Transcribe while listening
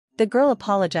The girl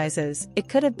apologizes, it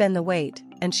could have been the weight,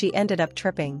 and she ended up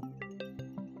tripping.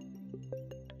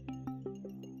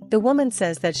 The woman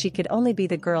says that she could only be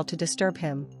the girl to disturb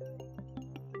him.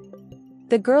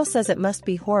 The girl says it must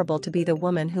be horrible to be the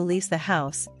woman who leaves the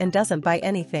house and doesn't buy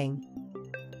anything.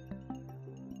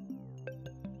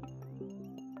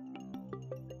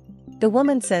 The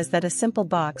woman says that a simple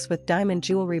box with diamond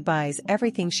jewelry buys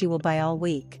everything she will buy all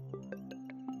week.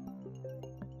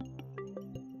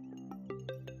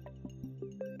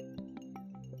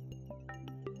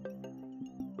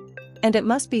 And it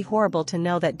must be horrible to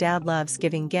know that Dad loves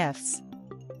giving gifts.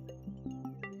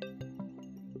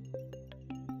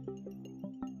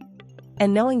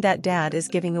 And knowing that Dad is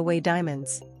giving away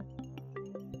diamonds.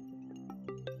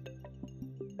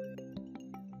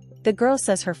 The girl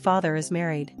says her father is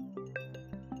married.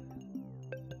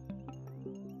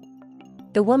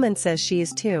 The woman says she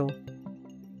is too.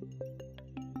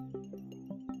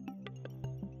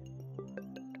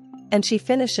 And she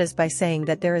finishes by saying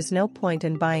that there is no point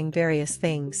in buying various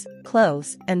things,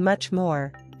 clothes, and much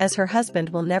more, as her husband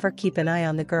will never keep an eye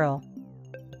on the girl.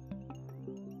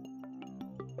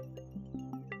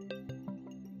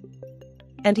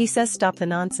 And he says stop the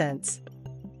nonsense.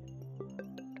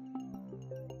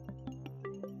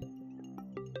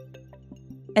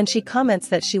 And she comments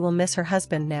that she will miss her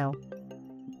husband now.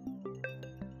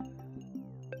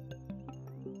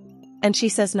 And she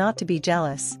says not to be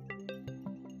jealous.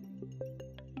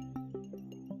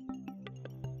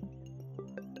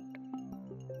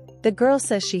 The girl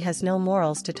says she has no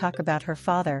morals to talk about her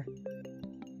father.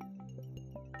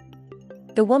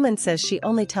 The woman says she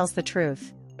only tells the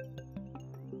truth.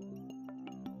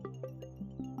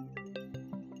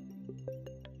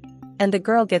 And the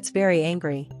girl gets very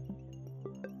angry.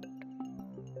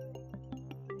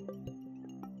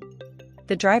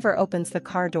 The driver opens the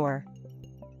car door.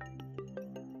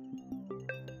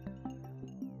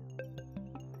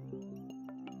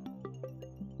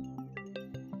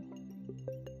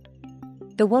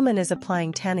 The woman is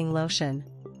applying tanning lotion.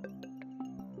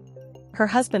 Her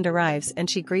husband arrives and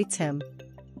she greets him.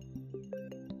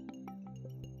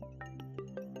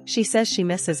 She says she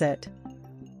misses it.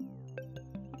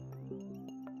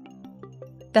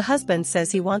 The husband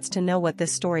says he wants to know what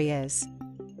this story is.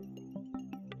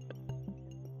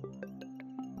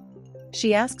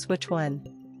 She asks which one.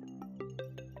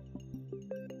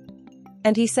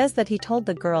 And he says that he told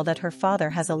the girl that her father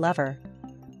has a lover.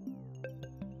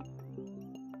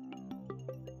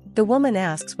 The woman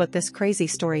asks what this crazy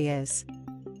story is.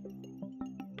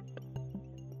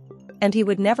 And he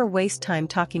would never waste time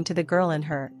talking to the girl in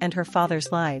her and her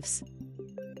father's lives.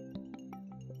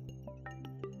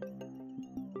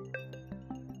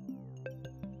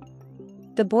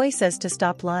 The boy says to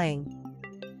stop lying.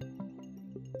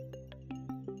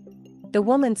 The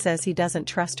woman says he doesn't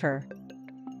trust her.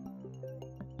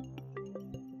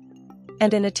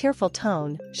 And in a tearful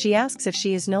tone, she asks if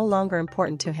she is no longer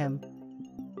important to him.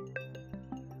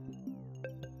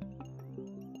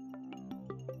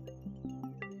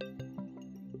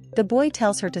 The boy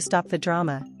tells her to stop the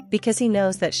drama, because he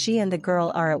knows that she and the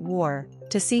girl are at war,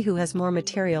 to see who has more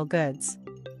material goods.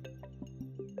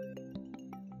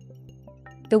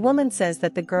 The woman says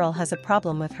that the girl has a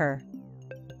problem with her.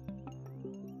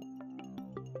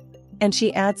 And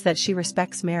she adds that she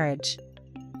respects marriage.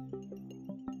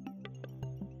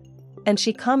 And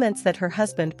she comments that her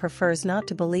husband prefers not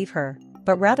to believe her,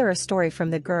 but rather a story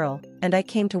from the girl, and I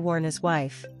came to warn his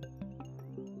wife.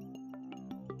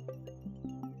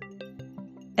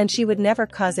 And she would never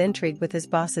cause intrigue with his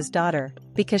boss's daughter,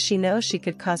 because she knows she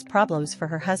could cause problems for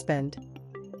her husband.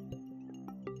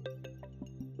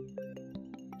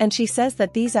 And she says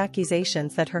that these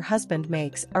accusations that her husband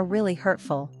makes are really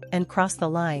hurtful, and cross the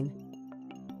line.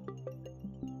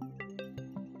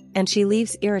 And she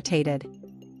leaves irritated.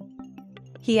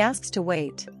 He asks to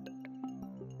wait.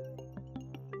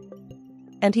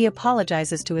 And he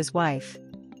apologizes to his wife.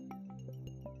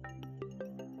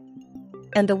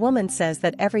 And the woman says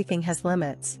that everything has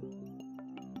limits.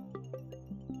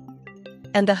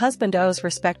 And the husband owes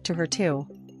respect to her too.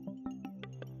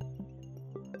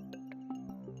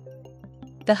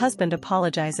 The husband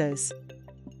apologizes.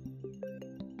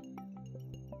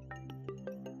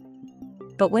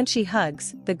 But when she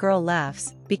hugs, the girl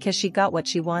laughs, because she got what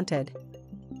she wanted.